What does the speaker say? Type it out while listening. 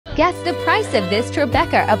Guess the price of this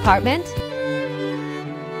TriBeCa apartment?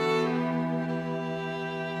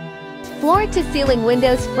 Floor-to-ceiling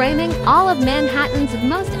windows framing all of Manhattan's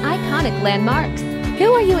most iconic landmarks.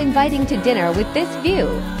 Who are you inviting to dinner with this view?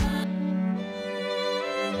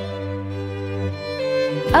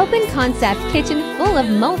 Open concept kitchen full of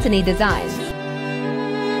multi designs.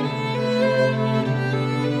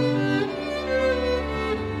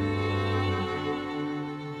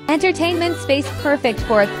 Entertainment space perfect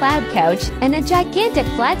for a cloud couch and a gigantic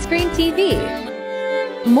flat-screen TV.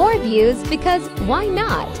 More views because why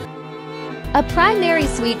not? A primary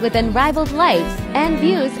suite with unrivaled lights and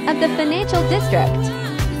views of the financial district.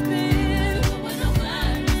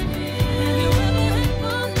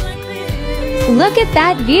 Look at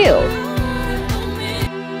that view!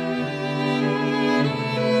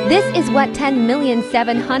 This is what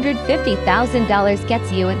 $10,750,000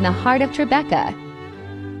 gets you in the heart of TriBeCa.